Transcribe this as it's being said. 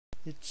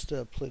It's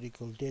the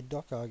political dead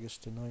duck,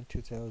 August the 9th,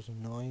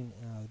 2009.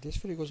 This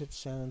video goes out to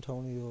San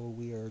Antonio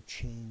We Are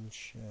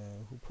Change,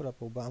 who put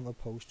up Obama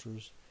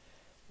posters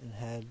and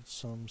had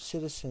some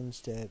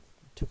citizens that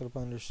took it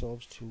upon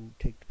themselves to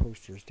take the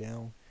posters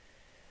down.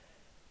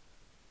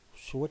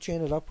 So what you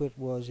ended up with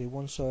was a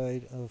one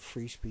side of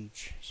free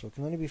speech. So it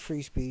can only be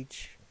free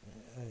speech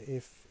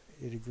if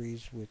it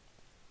agrees with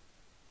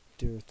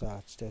their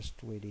thoughts. That's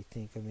the way they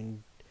think. I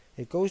mean,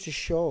 it goes to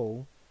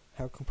show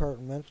how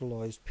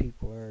compartmentalized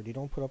people are. They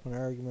don't put up an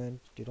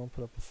argument. They don't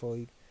put up a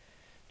fight.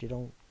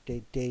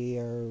 They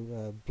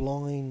are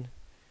blind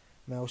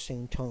Mao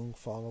Zedong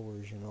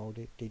followers.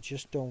 They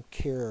just don't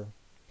care.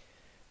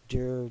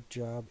 Their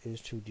job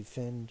is to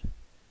defend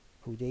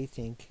who they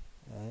think.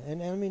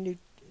 And I mean,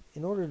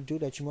 in order to do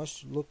that, you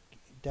must look.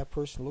 That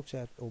person looks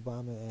at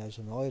Obama as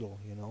an idol.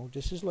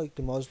 This is like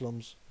the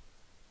Muslims,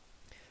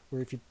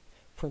 where if you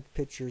print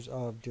pictures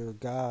of their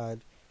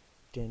God,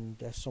 then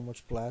that's so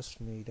much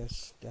blasphemy.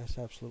 That's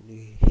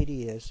absolutely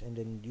hideous. And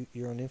then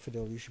you're an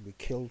infidel. You should be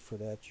killed for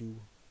that. You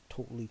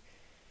totally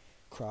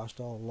crossed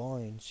all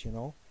lines.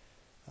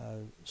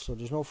 So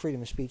there's no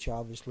freedom of speech,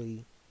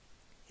 obviously,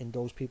 in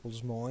those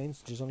people's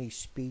minds. There's only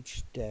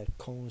speech that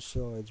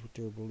coincides with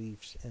their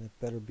beliefs, and it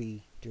better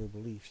be their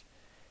beliefs.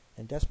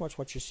 And that's much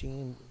what you're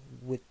seeing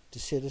with the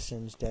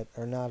citizens that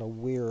are not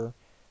aware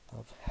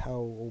of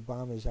how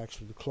Obama is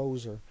actually the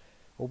closer.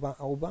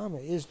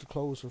 Obama is the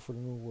closer for the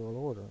New World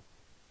Order.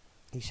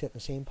 He's setting the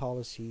same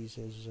policies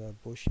as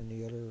Bush and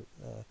the other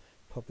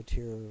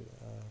puppeteer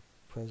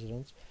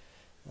presidents.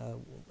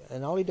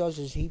 And all he does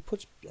is he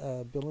puts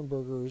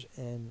Bilderbergers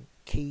and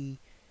key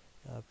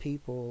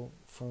people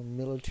from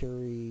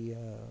military,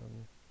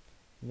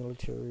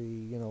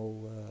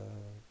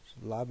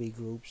 lobby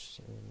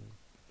groups and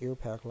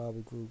earpack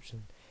lobby groups,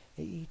 and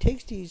he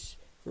takes these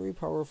very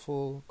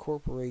powerful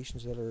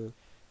corporations that are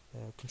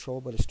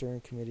controlled by the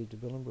steering committee, the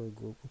Bilderberg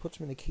group, and puts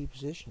them in a key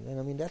position. And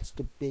I mean, that's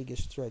the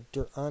biggest threat.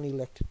 They're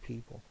unelected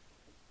people.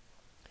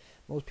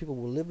 Most people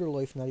will live their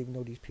life not even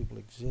know these people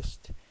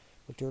exist,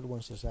 but they're the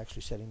ones that's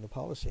actually setting the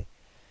policy.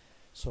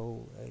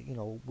 So,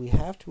 we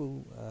have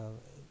to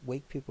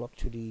wake people up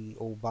to the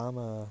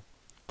Obama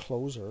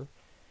closer,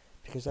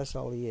 because that's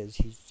all he is.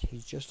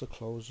 He's just a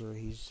closer.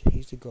 He's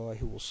the guy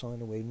who will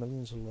sign away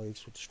millions of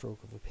lives with the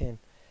stroke of a pen.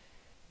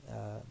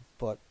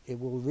 But it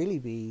will really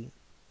be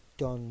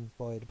done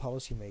by the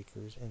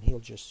policymakers, and he'll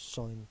just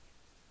sign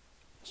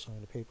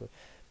the paper.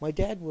 My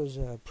dad was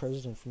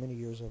president for many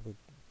years of a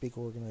big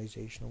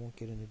organization. I won't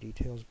get into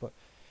details, but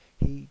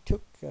he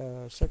took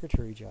a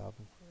secretary job,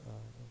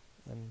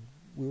 and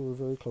we were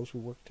very close. We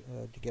worked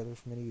together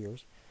for many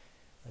years,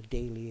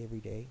 daily,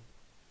 every day,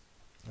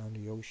 on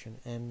the ocean.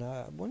 And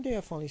one day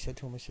I finally said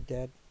to him, I said,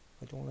 "Dad,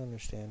 I don't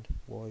understand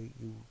why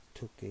you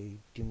took a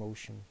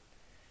demotion."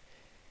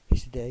 He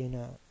said,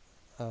 "Dad,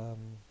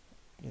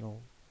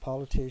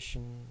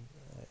 politician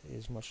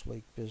is much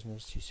like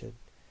business." He said,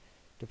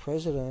 "The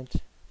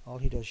president, all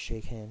he does is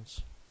shake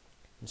hands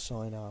and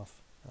sign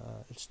off.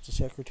 It's the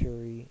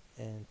secretary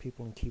and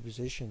people in key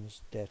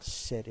positions that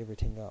set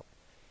everything up.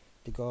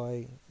 The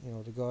guy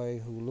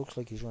who looks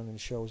like he's running the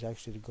show is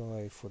actually the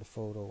guy for the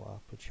photo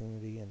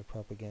opportunity and the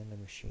propaganda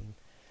machine."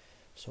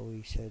 So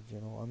he said,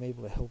 "I'm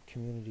able to help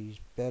communities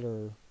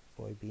better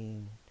by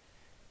being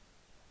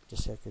the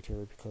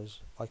secretary,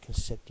 because I can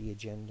set the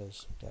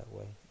agendas that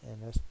way."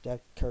 And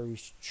that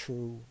carries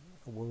true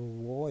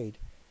worldwide.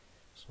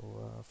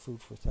 So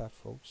food for thought,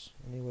 folks.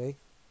 Anyway,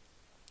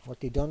 what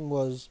they done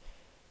was,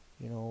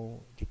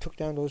 they took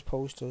down those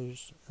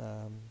posters,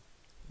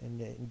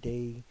 and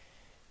they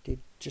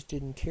just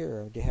didn't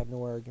care. They had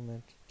no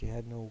argument. They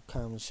had no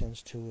common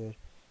sense to it.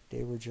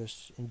 They were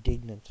just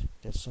indignant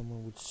that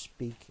someone would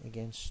speak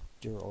against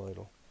their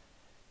idol.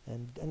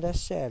 And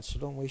that's sad, so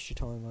don't waste your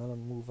time on it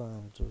and move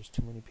on. There's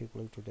too many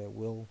people out there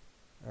that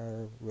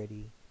are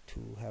ready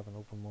to have an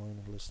open mind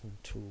and listen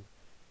to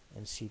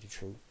and see the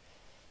truth.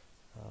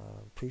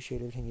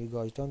 Appreciate everything you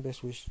guys done.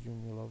 Best wishes to you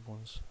and your loved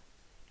ones.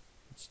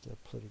 It's the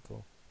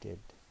political dead.